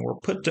sin were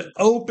put to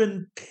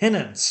open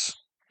penance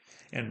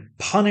and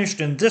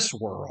punished in this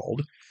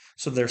world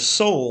so their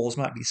souls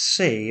might be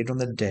saved on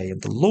the day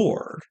of the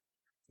Lord,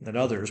 that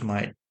others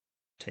might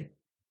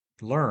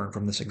learn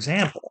from this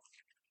example.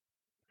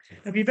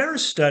 If you've ever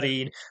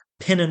studied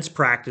penance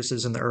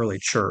practices in the early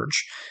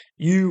church,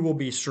 you will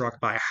be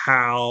struck by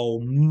how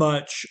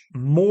much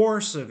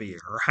more severe,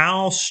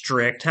 how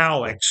strict,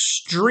 how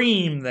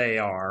extreme they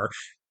are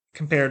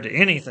compared to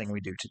anything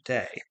we do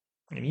today.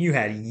 I mean, you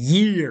had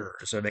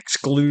years of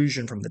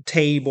exclusion from the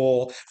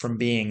table, from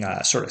being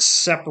sort of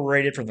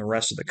separated from the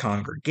rest of the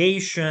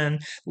congregation,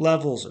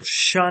 levels of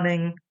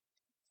shunning.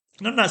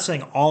 And I'm not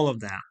saying all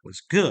of that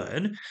was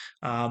good,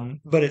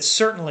 but it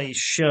certainly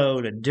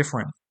showed a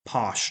different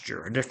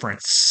posture, a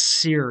different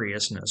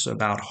seriousness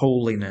about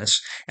holiness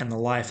and the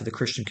life of the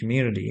Christian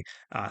community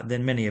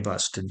than many of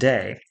us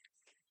today.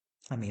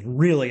 I mean,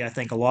 really, I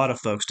think a lot of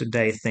folks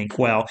today think,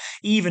 well,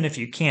 even if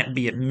you can't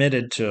be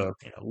admitted to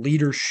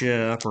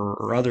leadership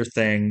or other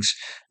things,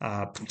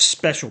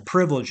 special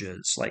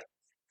privileges, like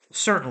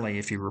certainly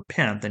if you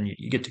repent, then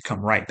you get to come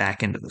right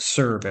back into the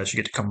service. You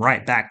get to come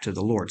right back to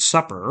the Lord's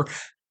Supper.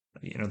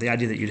 The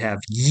idea that you'd have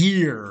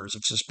years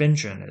of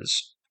suspension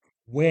is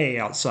way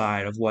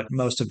outside of what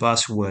most of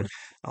us would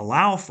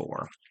allow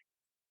for.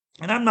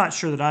 And I'm not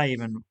sure that I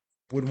even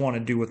would want to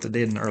do what they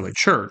did in the early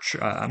church.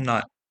 I'm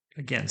not,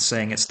 again,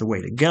 saying it's the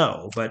way to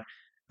go, but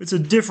it's a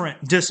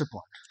different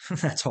discipline.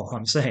 That's all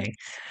I'm saying.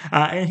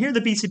 And here the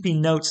BCP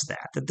notes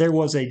that there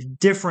was a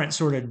different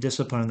sort of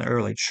discipline in the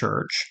early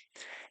church.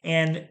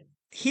 And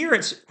here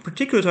it's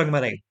particularly talking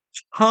about a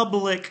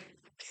public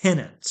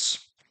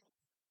penance.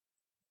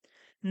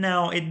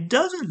 Now, it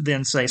doesn't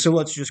then say, so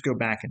let's just go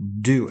back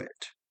and do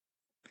it.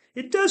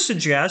 It does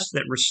suggest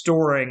that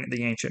restoring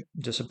the ancient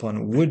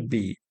discipline would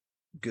be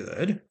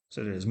good,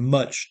 so it is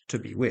much to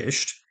be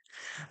wished.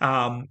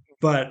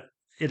 But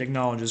it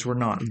acknowledges we're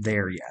not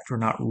there yet. We're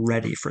not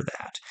ready for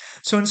that.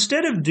 So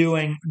instead of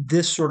doing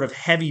this sort of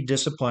heavy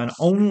discipline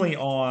only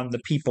on the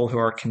people who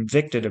are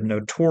convicted of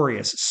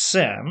notorious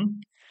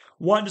sin,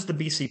 what does the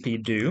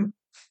BCP do?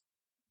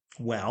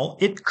 Well,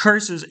 it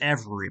curses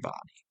everybody.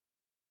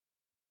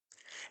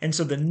 And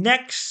so the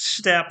next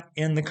step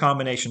in the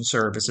commination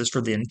service is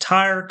for the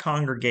entire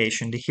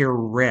congregation to hear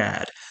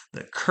read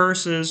the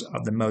curses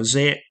of the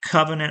Mosaic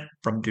covenant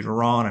from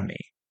Deuteronomy.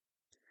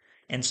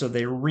 And so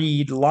they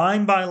read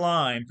line by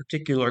line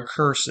particular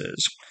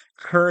curses.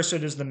 Cursed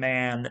is the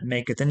man that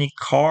maketh any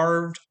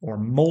carved or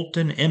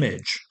molten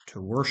image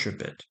to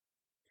worship it.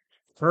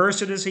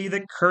 Cursed is he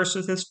that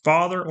curseth his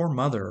father or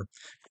mother.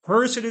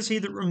 Cursed is he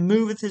that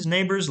removeth his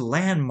neighbor's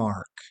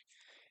landmark.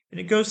 And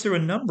it goes through a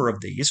number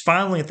of these.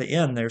 Finally, at the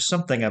end, there's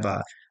something of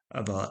a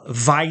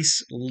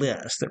vice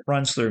list that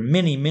runs through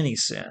many, many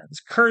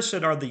sins.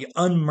 Cursed are the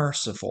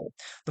unmerciful,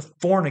 the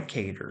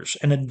fornicators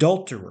and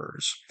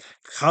adulterers,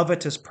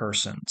 covetous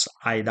persons,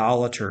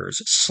 idolaters,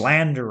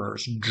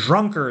 slanderers,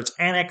 drunkards,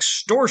 and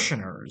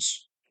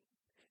extortioners.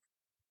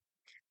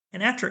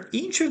 And after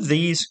each of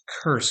these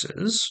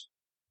curses,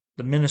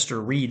 the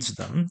minister reads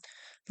them,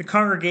 the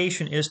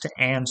congregation is to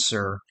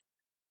answer,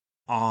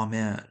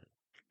 Amen.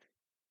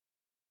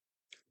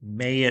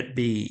 May it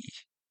be.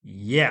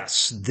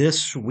 Yes,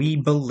 this we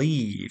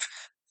believe.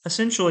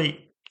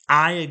 Essentially,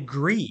 I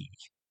agree.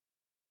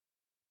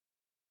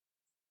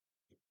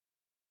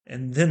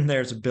 And then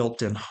there's a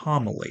built-in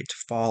homily to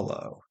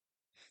follow.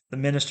 The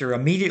minister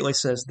immediately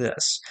says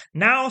this,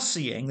 now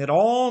seeing that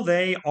all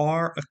they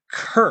are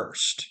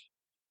accursed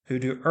who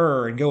do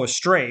err and go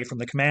astray from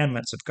the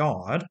commandments of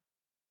God,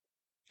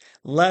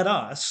 let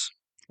us,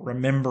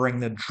 remembering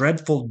the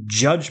dreadful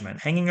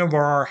judgment hanging over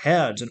our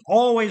heads and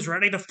always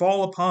ready to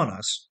fall upon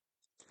us,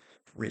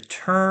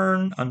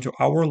 return unto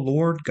our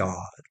Lord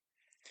God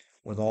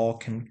with all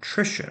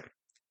contrition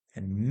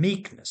and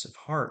meekness of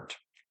heart.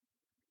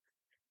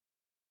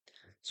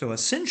 So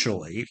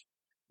essentially,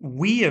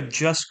 we have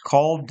just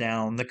called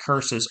down the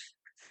curses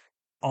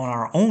on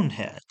our own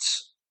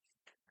heads.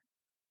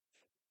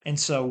 And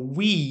so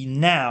we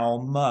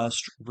now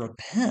must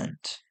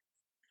repent.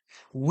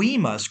 We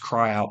must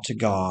cry out to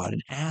God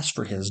and ask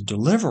for his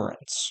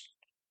deliverance.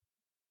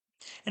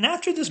 And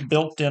after this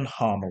built in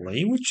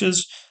homily, which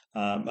is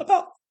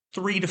about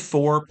 3 to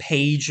 4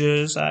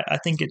 pages, I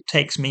think it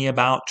takes me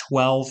about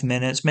 12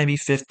 minutes, maybe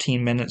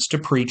 15 minutes to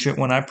preach it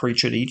when I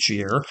preach it each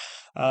year.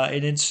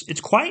 And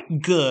it's quite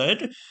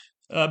good,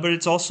 but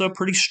it's also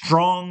pretty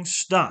strong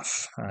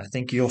stuff. I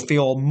think you'll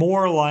feel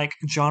more like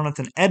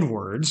Jonathan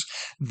Edwards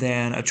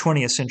than a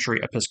 20th century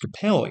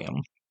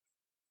Episcopalian.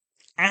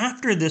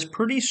 After this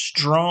pretty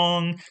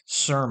strong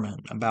sermon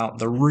about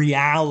the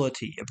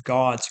reality of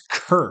God's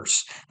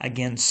curse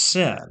against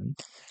sin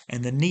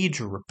and the need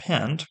to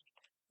repent,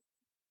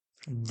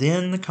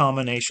 then the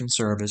Commination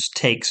service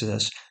takes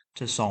us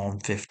to Psalm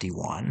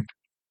 51.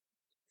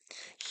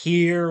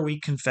 Here we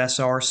confess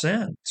our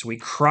sins. We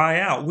cry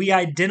out. We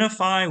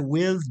identify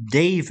with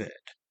David.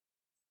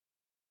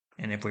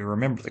 And if we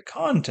remember the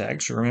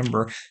context,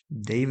 remember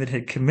David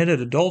had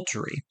committed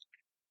adultery.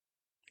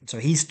 So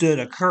he stood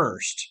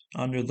accursed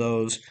under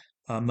those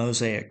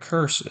Mosaic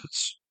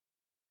curses.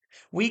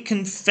 We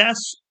confess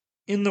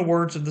in the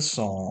words of the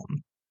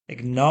psalm,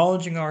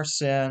 acknowledging our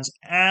sins,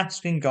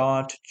 asking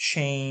God to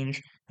change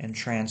and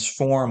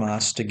transform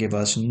us to give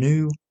us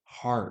new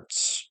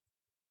hearts.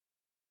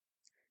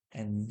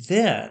 And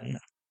then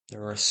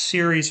there are a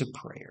series of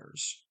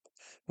prayers.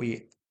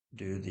 We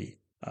do the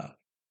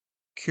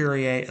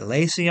Kyrie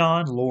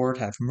eleison, Lord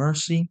have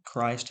mercy,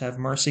 Christ have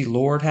mercy,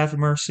 Lord have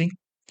mercy.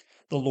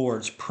 The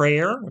Lord's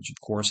Prayer, which of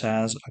course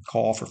has a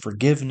call for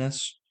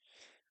forgiveness,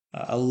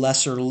 a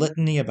lesser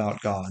litany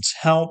about God's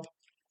help.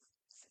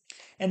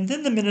 And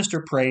then the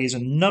minister prays a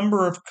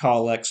number of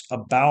collects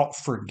about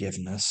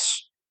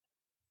forgiveness,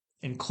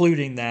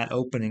 including that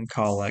opening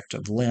collect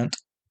of Lent.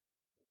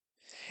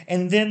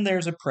 And then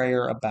there's a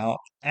prayer about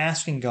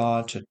asking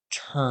God to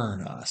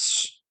turn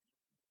us,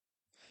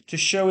 to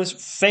show his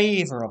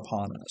favor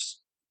upon us,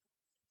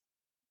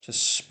 to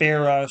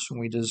spare us when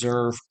we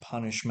deserve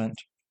punishment,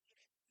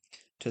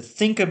 to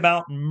think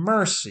about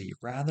mercy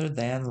rather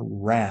than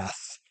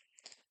wrath,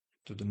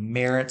 through the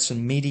merits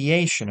and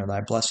mediation of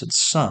thy blessed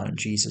Son,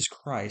 Jesus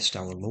Christ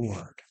our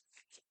Lord.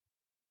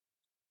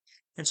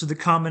 And so the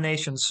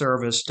Commination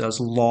service does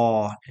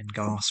law and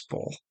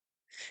gospel.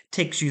 It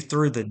takes you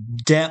through the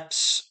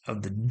depths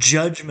of the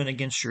judgment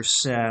against your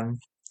sin,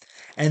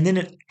 and then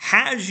it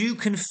has you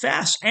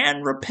confess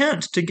and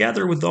repent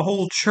together with the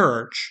whole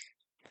church.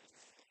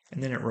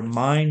 And then it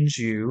reminds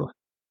you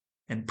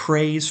and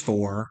prays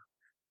for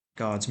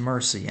God's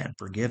mercy and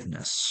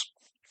forgiveness.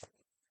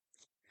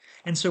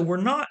 And so we're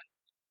not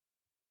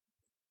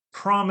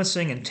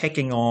promising and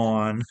taking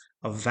on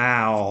a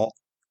vow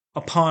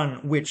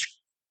upon which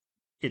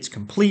it's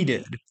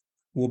completed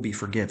will be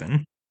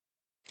forgiven.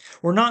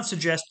 We're not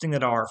suggesting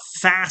that our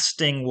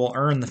fasting will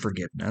earn the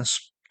forgiveness,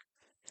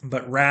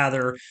 but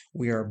rather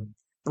we are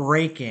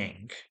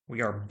breaking,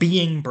 we are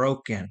being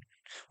broken,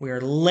 we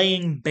are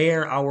laying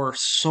bare our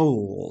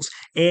souls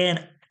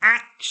and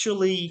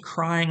actually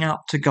crying out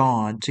to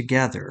God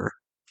together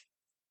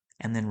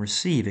and then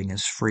receiving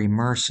his free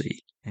mercy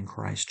in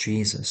Christ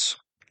Jesus.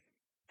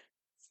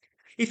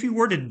 If you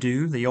were to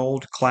do the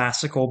old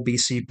classical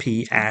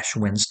BCP Ash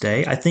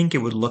Wednesday, I think it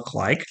would look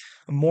like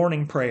a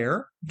morning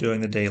prayer,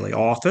 doing the daily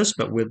office,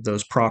 but with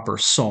those proper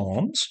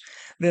psalms,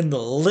 then the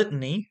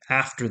litany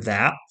after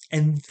that,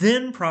 and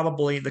then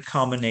probably the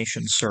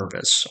Commination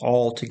service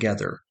all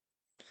together.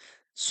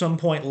 Some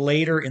point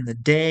later in the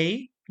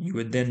day, you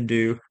would then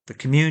do the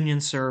communion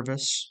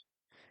service,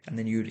 and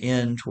then you'd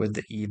end with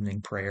the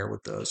evening prayer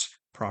with those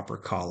proper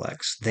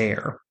collects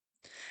there.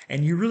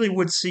 And you really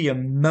would see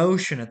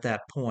emotion at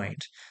that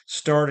point,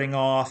 starting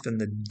off in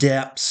the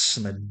depths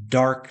and the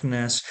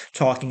darkness,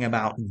 talking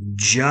about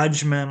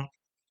judgment,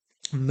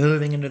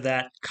 moving into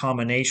that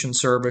Commination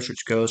service,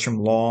 which goes from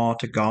law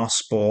to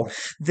gospel.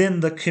 Then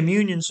the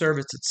communion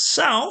service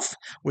itself,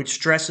 which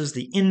stresses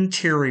the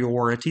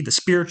interiority, the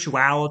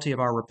spirituality of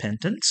our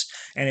repentance,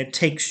 and it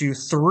takes you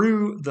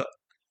through the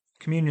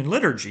communion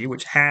liturgy,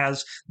 which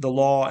has the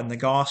law and the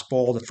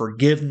gospel, the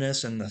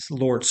forgiveness and the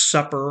Lord's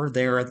Supper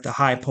there at the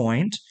high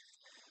point,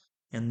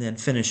 and then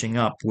finishing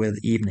up with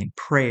evening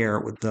prayer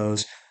with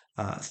those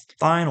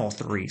final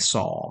three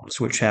psalms,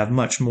 which have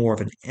much more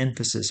of an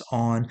emphasis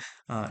on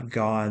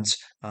God's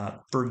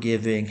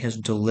forgiving, his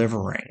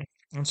delivering.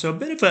 And so a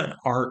bit of an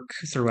arc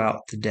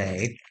throughout the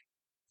day,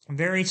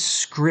 very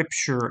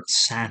scripture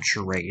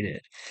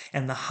saturated.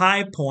 And the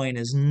high point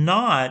is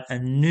not a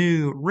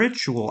new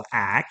ritual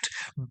act,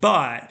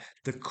 but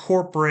the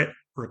corporate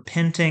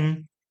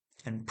repenting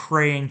and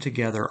praying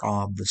together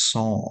of the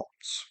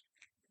Psalms.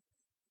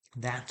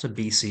 That's a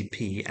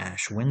BCP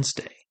Ash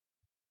Wednesday.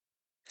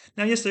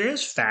 Now, yes, there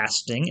is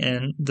fasting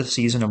in the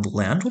season of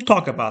Lent. We'll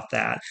talk about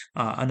that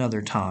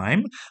another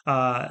time.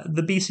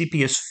 The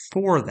BCP is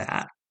for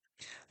that.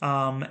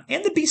 And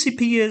the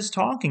BCP is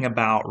talking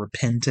about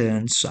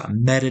repentance,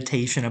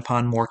 meditation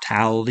upon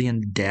mortality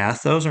and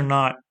death. Those are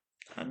not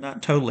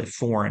totally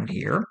foreign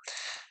here.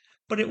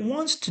 But it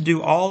wants to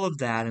do all of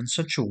that in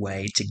such a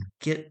way to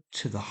get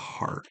to the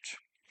heart,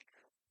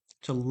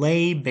 to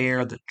lay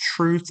bare the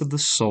truth of the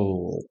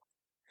soul.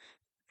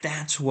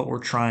 That's what we're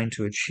trying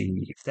to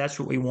achieve. That's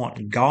what we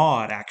want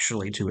God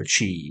actually to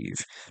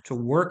achieve, to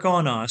work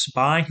on us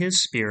by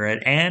His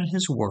Spirit and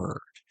His Word,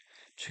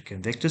 to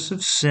convict us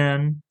of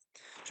sin,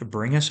 to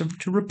bring us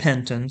to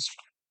repentance,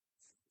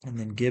 and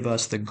then give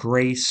us the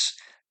grace,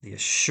 the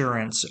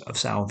assurance of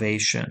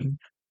salvation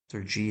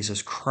through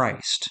Jesus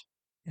Christ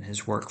and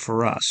His work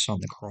for us on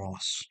the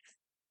cross.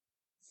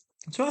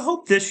 So I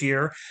hope this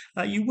year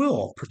you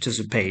will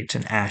participate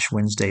in Ash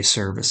Wednesday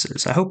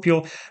services. I hope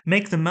you'll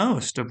make the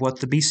most of what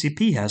the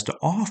BCP has to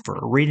offer,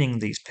 reading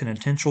these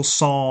Penitential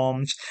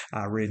Psalms,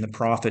 reading the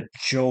prophet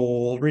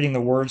Joel, reading the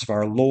words of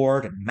our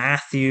Lord in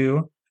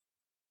Matthew,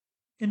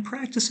 and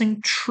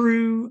practicing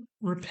true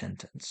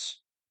repentance.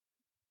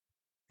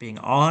 Being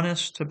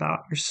honest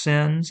about your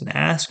sins and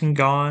asking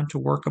God to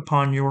work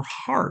upon your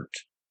heart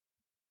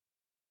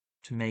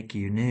to make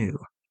you new.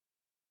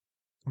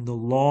 The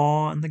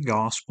law and the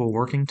gospel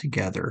working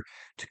together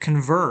to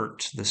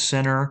convert the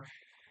sinner,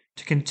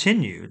 to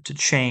continue to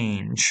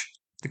change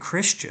the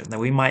Christian, that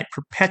we might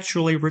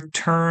perpetually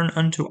return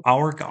unto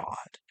our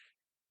God.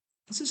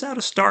 This is how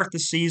to start the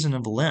season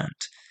of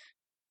Lent.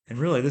 And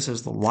really, this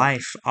is the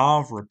life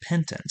of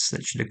repentance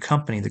that should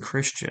accompany the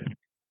Christian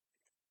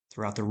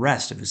throughout the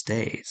rest of his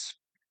days.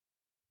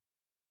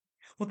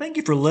 Well, thank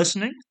you for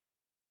listening.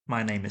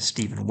 My name is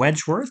Stephen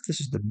Wedgeworth.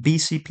 This is the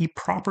BCP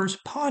Propers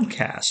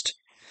podcast.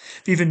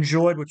 If you've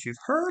enjoyed what you've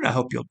heard, I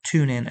hope you'll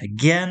tune in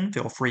again.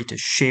 Feel free to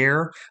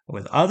share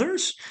with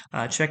others.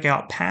 Check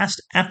out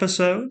past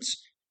episodes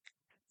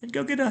and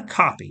go get a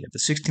copy of the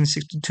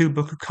 1662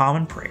 Book of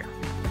Common Prayer.